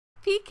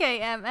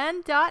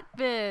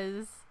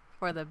pkmn.biz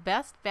for the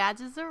best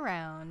badges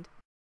around.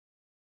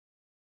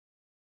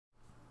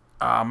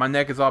 My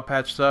neck is all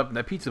patched up.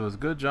 That pizza was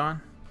good,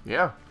 John.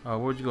 Yeah.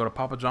 Where'd you go to?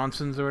 Papa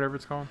Johnson's or whatever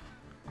it's called?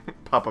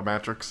 Papa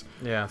Matrix.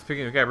 Yeah,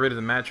 speaking of, we got rid of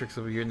the Matrix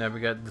over here. Now we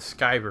got the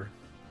Skyber.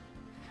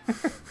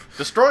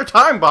 Destroy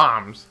time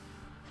bombs!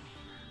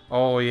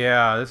 Oh,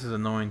 yeah, this is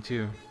annoying,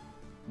 too.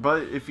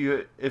 But if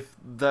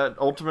that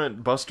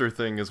ultimate buster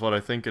thing is what I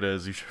think it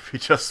is, you should be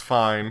just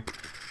fine.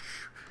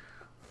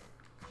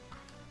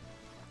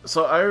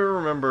 So I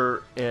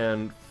remember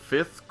in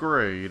 5th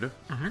grade,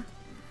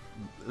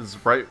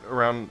 is right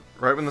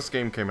when this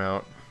game came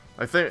out.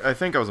 I think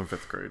I was in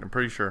 5th grade. I'm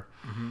pretty sure.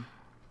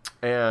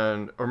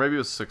 Or maybe it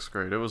was 6th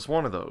grade. It was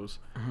one of those.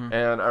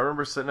 And I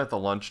remember sitting at the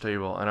lunch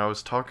table and I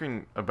was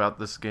talking about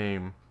this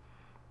game,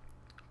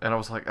 and I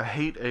was like, I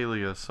hate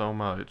Alias so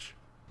much.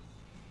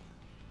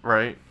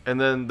 Right? And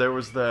then there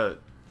was that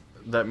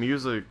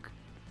music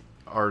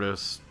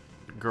artist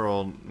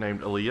girl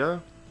named Aaliyah.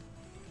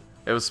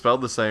 It was spelled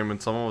the same, and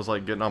someone was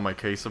like getting on my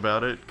case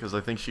about it because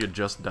I think she had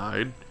just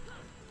died.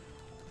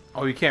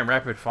 Oh, you can't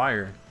rapid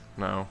fire.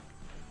 No.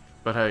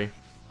 But hey,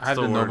 I had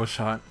the Nova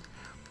shot.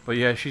 But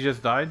yeah, she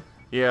just died?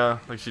 Yeah,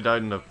 like she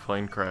died in a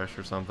plane crash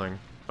or something.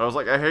 I was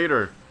like, I hate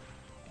her.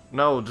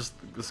 No, just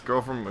this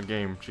girl from a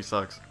game. She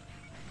sucks.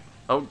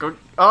 Oh, go.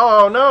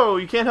 Oh, no,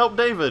 you can't help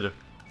David.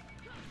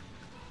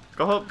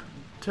 Go help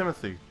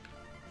Timothy.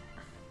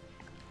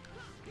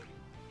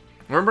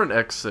 Remember in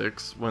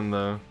X6 when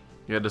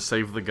you had to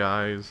save the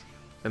guys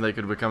and they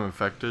could become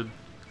infected?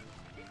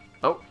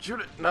 Oh, shoot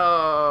it!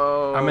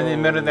 No! I'm in the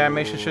middle of the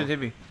animation. Should hit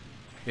me.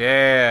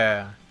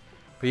 Yeah.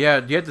 But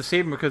yeah, you have to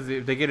save them because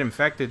if they get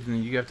infected,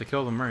 then you have to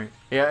kill them, right?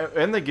 Yeah,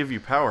 and they give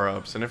you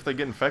power-ups, and if they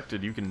get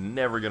infected, you can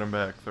never get them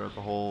back throughout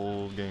the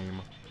whole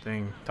game.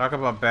 Dang. Talk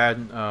about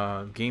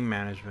bad game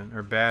management,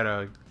 or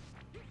bad,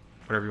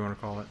 whatever you want to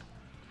call it.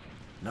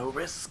 No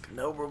risk,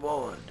 no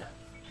reward.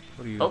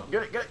 What are you? Oh,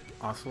 get it!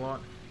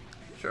 Ocelot?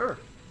 Sure.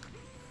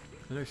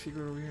 Is there a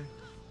secret over here?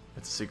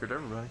 It's a secret to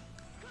everybody.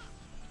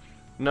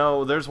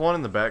 No, there's one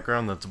in the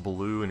background that's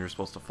blue and you're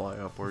supposed to fly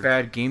upward.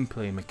 Bad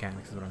gameplay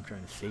mechanics is what I'm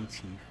trying to say,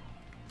 Chief.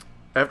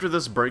 After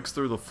this breaks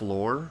through the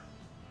floor,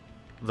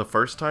 the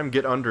first time,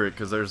 get under it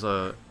because there's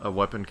a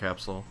weapon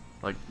capsule.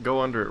 Like,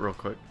 go under it real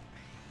quick.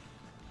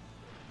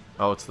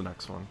 Oh, it's the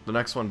next one. The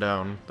next one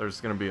down, there's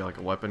going to be like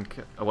a weapon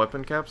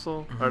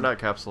capsule? Or not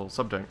capsule,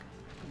 sub-tank.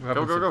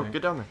 Go,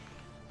 get down there.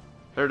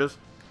 There it is.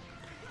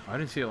 I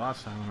didn't see it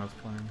last time when I was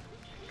playing.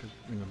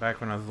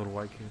 Back when I was a little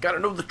white kid. Gotta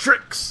know the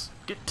tricks!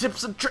 Get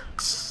tips and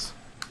tricks!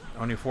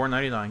 Only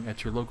 $4.99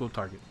 at your local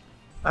Target.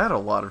 I had a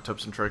lot of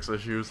tips and tricks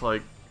issues,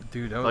 like...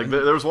 Dude, that was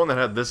there was one that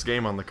had this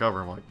game on the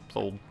cover. I'm like,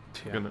 sold.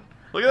 Yeah.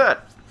 Look at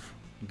that!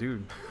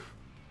 Dude.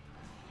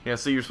 Yeah,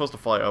 see, you're supposed to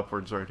fly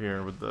upwards right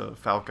here with the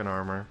Falcon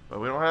armor, but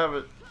we don't have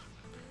it.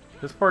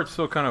 This part's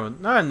still kind of,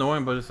 not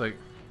annoying, but it's like...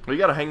 Well,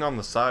 you gotta hang on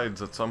the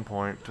sides at some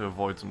point to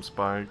avoid some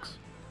spikes.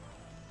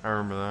 I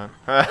remember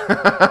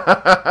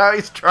that.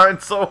 He's trying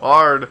so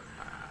hard.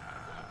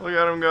 Look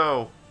at him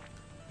go.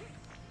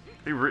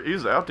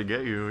 He's out to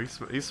get you.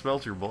 He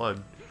smells your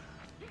blood.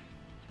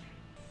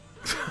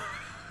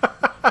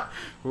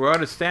 We're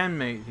out of stand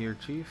mate here,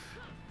 Chief.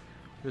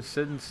 Just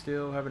sitting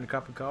still, having a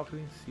cup of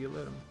coffee. See you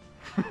later.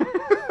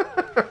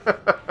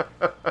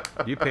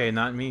 You pay,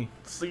 not me.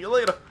 See you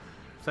later.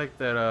 It's like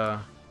that,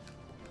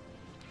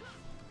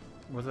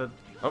 what's that?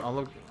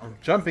 Oh. I'm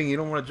jumping, you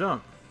don't want to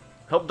jump.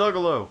 Help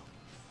Dougalo.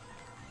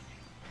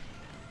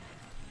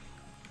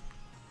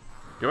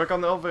 Get back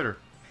on the elevator.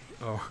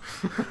 Oh.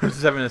 I'm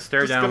just having a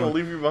stare down. Just gonna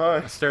leave you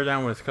behind. A stare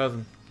down with his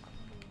cousin.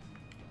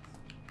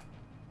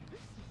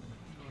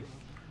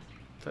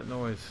 What's that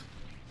noise?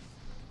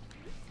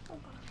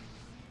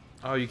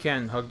 Oh, you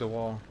can't hug the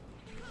wall.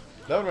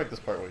 That would make this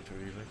part way too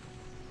easy.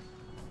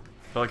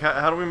 So, like,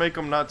 how do we make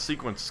them not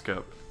sequence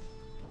skip?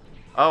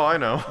 Oh, I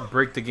know.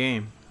 Break the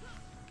game.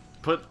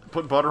 Put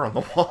butter on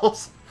the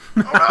walls.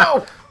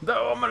 Oh no!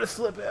 No, I'm gonna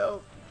slip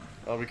out.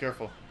 Oh, be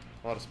careful.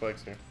 A lot of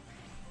spikes here.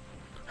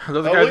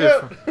 Those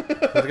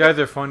guys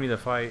are funny to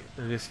fight.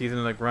 They just see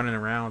them like running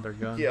around with their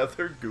guns. Yeah,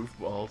 they're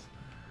goofballs.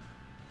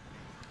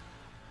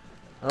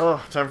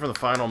 Oh, time for the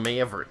final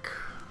Maverick.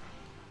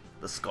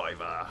 The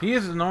Skyver. He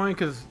is annoying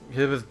because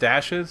of his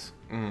dashes.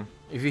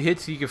 If he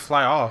hits you, can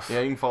fly off.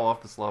 Yeah, you can fall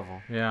off this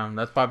level. Yeah,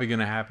 that's probably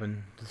gonna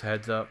happen. Just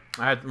heads up.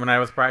 When I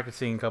was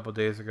practicing a couple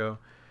days ago,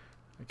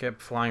 I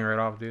kept flying right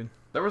off, dude.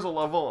 There was a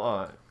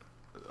level,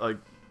 like,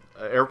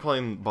 an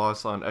airplane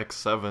boss on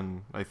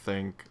X7, I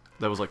think,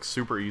 that was like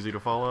super easy to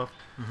fall off.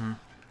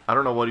 I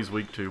don't know what he's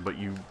weak to, but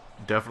you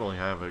definitely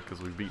have it because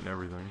we've beaten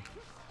everything.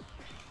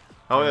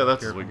 Oh yeah,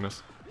 that's his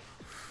weakness.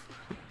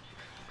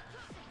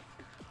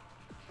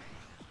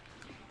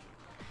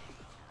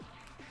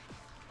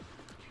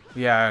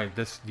 Yeah,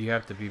 you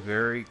have to be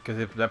very, because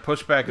if that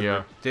pushback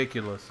is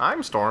ridiculous.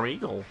 I'm Storm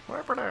Eagle,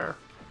 over there.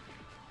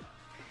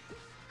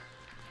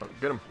 Oh,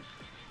 get him.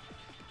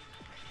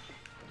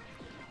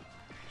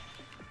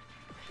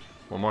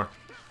 One more.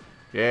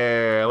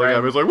 Yeah, look at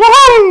him. He's like,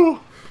 woohoo!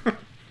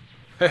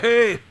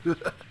 Hey!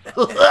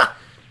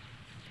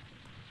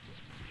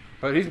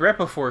 But he's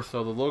Repliforce,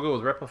 so the logo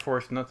was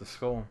Repliforce, not the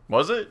skull.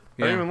 Was it?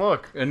 Yeah. I didn't even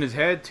look. And his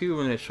head too,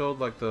 when it showed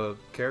like the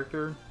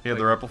character. Yeah, like,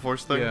 the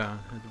Repliforce thing. Yeah,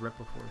 it's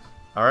Repliforce.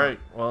 All right.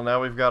 Well,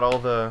 now we've got all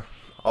the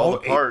All the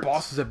parts. 8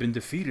 bosses have been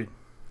defeated.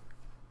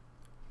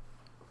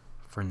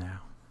 For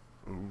now.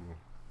 Ooh.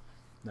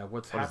 Now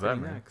what's What does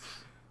happening that mean? next?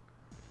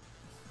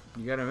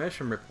 You got a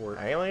mission report.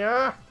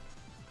 Alia.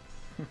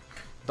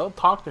 Don't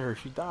talk to her.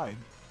 She died.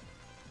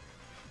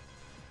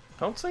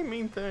 Don't say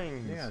mean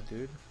things. Yeah,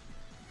 dude.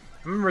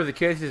 I remember the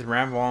kids just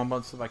ramble on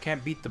about stuff. I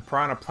can't beat the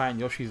piranha plant in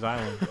Yoshi's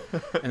Island.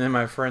 And then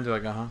my friends are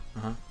like,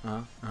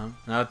 And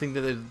I think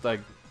that they're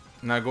like,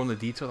 not going into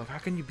detail. Like, how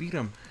can you beat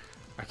him?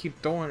 I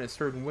keep throwing it a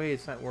certain way.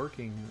 It's not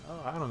working.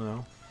 Oh, I don't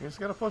know. You just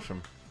gotta push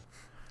him.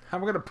 How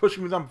am I gonna push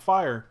him with on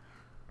fire?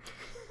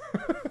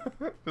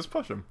 Just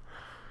push him.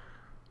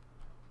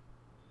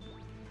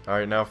 All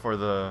right, now for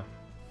the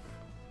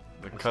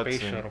Space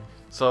cutscene. shuttle.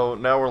 So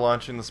now we're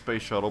launching the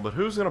space shuttle, but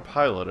who's gonna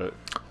pilot it?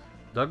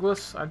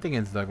 Douglas? I'm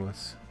thinking it's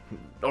Douglas.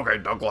 Okay,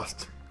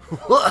 Douglas.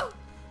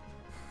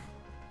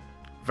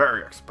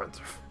 Very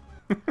expensive.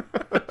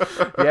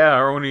 Yeah,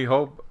 our only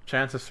hope,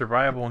 chance of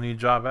survival, and you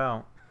job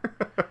out.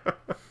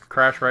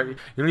 Crash right. You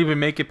don't even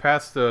make it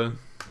past the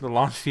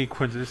launch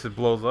sequence. It just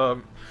blows up.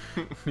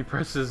 He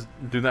presses.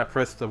 Do not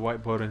press the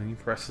white button. And he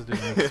presses it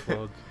and it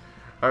explodes.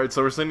 All right,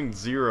 so we're sending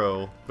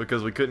Zero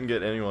because we couldn't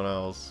get anyone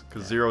else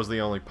because Zero's the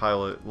only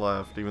pilot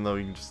left. Even though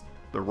you can just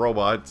the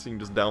robots, you can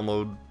just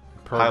download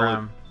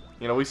Program. pilot.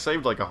 You know, we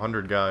saved like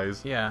 100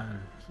 guys. Yeah,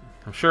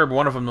 I'm sure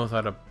one of them knows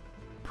how to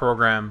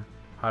program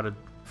how to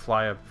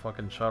fly a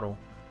fucking shuttle.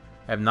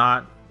 Have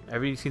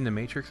you seen the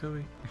Matrix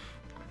movie?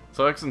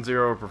 So X and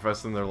Zero are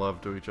professing their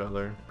love to each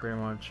other. Pretty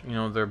much. You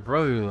know, they're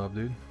brotherly love,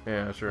 dude.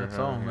 Yeah, sure. That's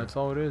all. Yeah. That's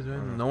all it is,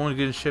 man. No one's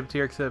getting shipped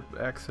here except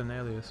X and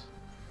Alias.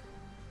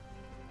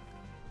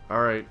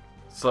 All right,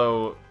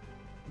 so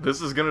this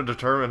is gonna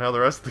determine how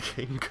the rest of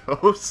the game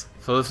goes.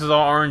 So this is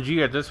all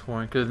RNG at this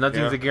point, because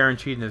nothing's Yeah. a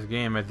guaranteed in this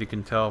game, as you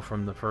can tell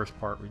from the first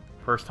part.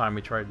 First time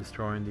we tried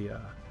destroying the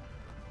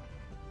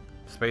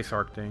space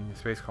arc thing, the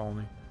space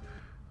colony.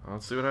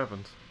 Let's see what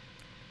happens.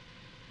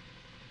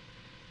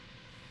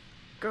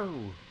 Go.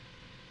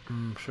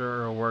 I'm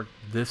sure it'll work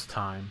this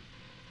time.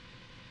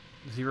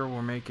 Zero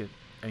will make it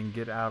and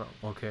get out.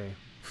 Okay.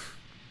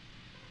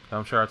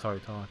 I'm sure that's how he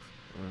talks.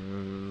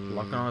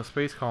 Locked on a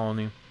space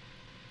colony.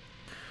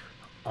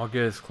 I'll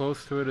get as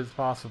close to it as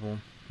possible.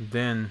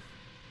 Then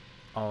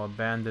I'll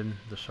abandon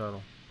the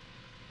shuttle.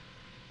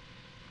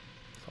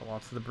 So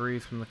lots of debris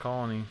from the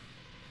colony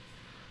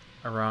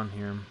around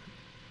here.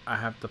 I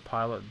have to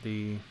pilot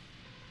the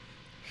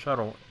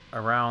shuttle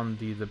around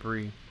the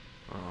debris.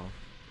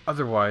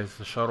 Otherwise,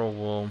 the shuttle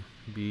will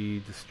be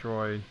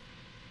destroyed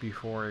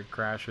before it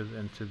crashes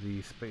into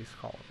the space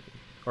colony.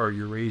 Or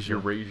Eurasia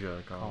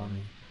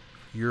colony.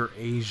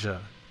 Eurasia.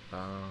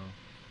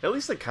 At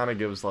least it kind of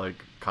gives like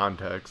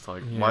context.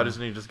 Like, why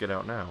doesn't he just get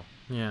out now?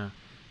 Yeah.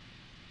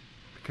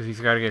 Because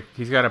he's got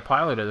to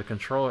pilot it to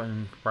control it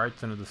and right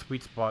into the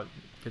sweet spot.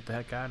 Get the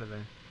heck out of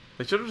there.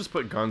 They should have just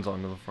put guns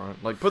onto the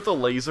front. Like, put the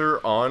laser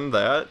on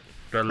that.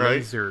 The right?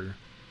 laser.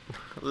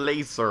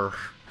 Laser.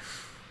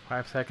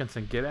 5 seconds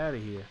and get out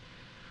of here.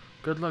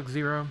 Good luck,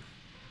 Zero.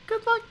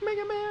 Good luck,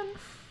 Mega Man.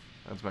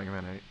 That's Mega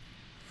Man 8.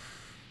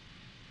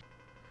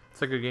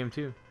 It's a good game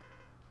too.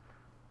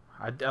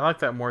 I like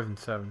that more than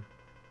 7.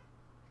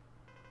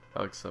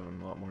 I like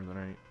 7 a lot more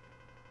than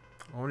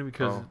 8.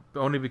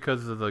 Only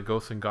because of the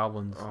Ghosts and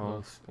Goblins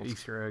What's-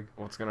 Easter egg.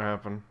 What's gonna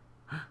happen?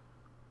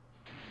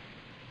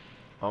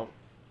 Oh.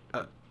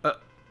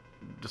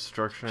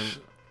 Destruction.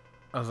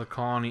 As a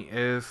colony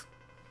is,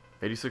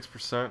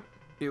 86%.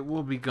 it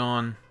will be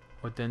gone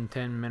within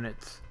 10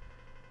 minutes.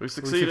 We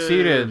succeeded.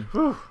 succeeded.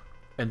 Whew.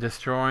 In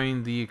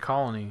destroying the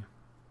colony.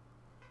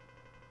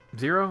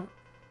 Zero,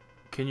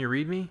 can you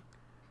read me?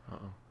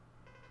 Uh-oh.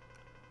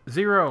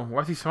 Zero,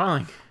 why is he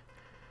smiling?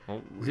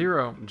 Well,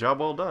 Zero, job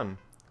well done.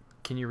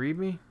 can you read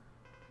me?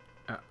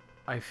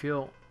 I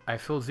feel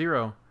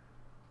zero.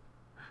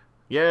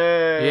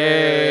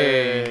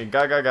 Yay! Yay!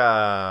 Ga ga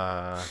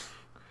ga!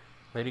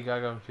 Lady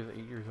Gaga, she's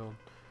 8 years old.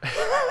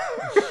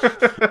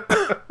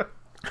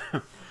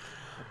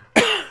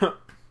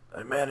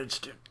 I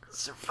managed to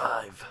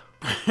survive.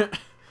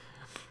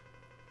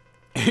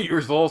 8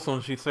 years old, so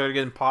when she started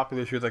getting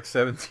popular, she was like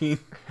 17.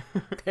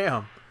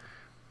 Damn.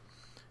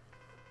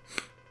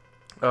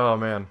 Oh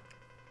man!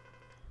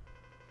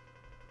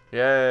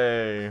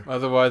 Yay!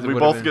 Otherwise, it We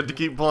would've both been get to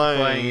keep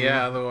playing.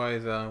 Yeah,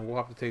 otherwise, we'll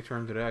have to take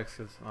turns at X,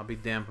 because I'll be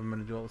damned if I'm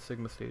going to do all the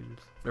Sigma stages.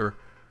 Or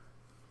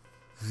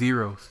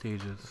 0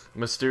 stages.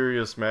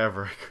 Mysterious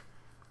Maverick.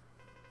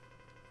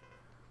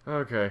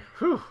 Okay.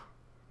 Whew.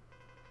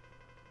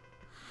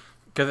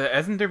 Because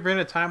hasn't there been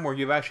a time where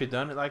you've actually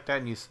done it like that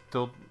and you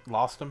still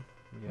lost him?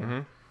 Yeah. Mm-hmm.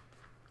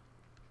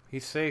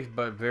 He's safe,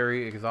 but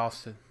very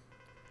exhausted.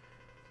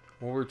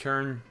 We'll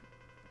return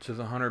to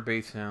the hunter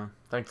base now.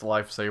 Thanks,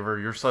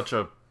 Lifesaver. You're such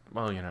a...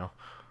 Well, you know.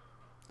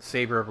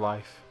 Saber of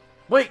life.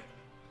 Wait!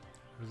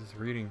 What is this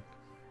reading?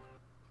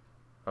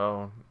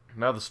 Oh,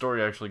 now the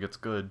story actually gets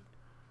good.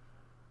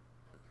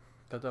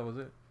 Thought that was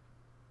it.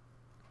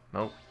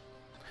 Nope.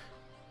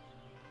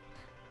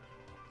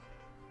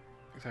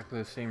 Exactly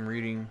the same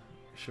reading.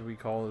 Should we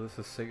call this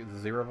the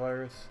Zero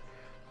virus?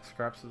 The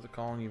scraps of the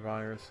colony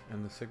virus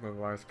and the Sigma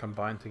virus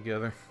combined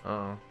together.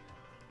 Uh-oh.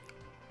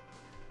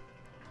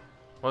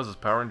 What is this,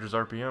 Power Rangers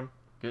RPM?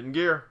 Getting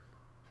gear.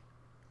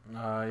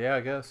 Yeah,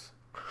 I guess.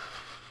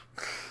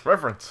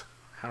 Reference.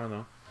 I don't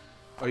know.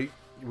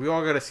 We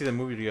all gotta see the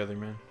movie together,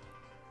 man.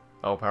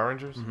 Oh, Power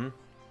Rangers? Mm-hmm.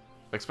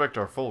 Expect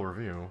our full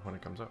review when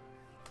it comes out.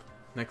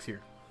 Next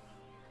year.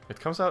 It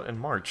comes out in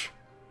March.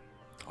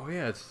 Oh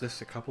yeah, it's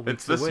just a couple weeks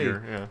It's this away.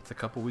 year, yeah. It's a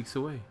couple weeks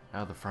away.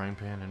 Out of the frying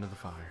pan into the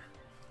fire.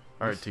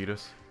 Alright,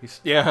 Titus.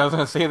 Yeah, I was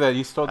gonna say that.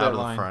 You stole that Out of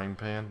line. the frying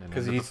pan and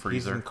Because into the he's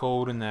freezer. in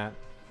cold and that.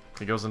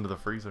 He goes into the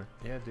freezer.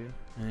 Yeah, dude.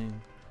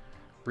 And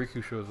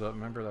Riku shows up,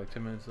 remember, like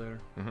 10 minutes later?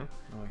 Mm-hmm.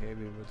 I'm like, hey,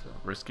 dude, what's up?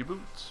 Risky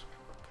boots.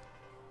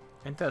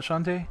 Ain't that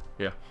Shantae?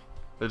 Yeah.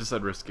 They just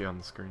said risky on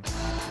the screen.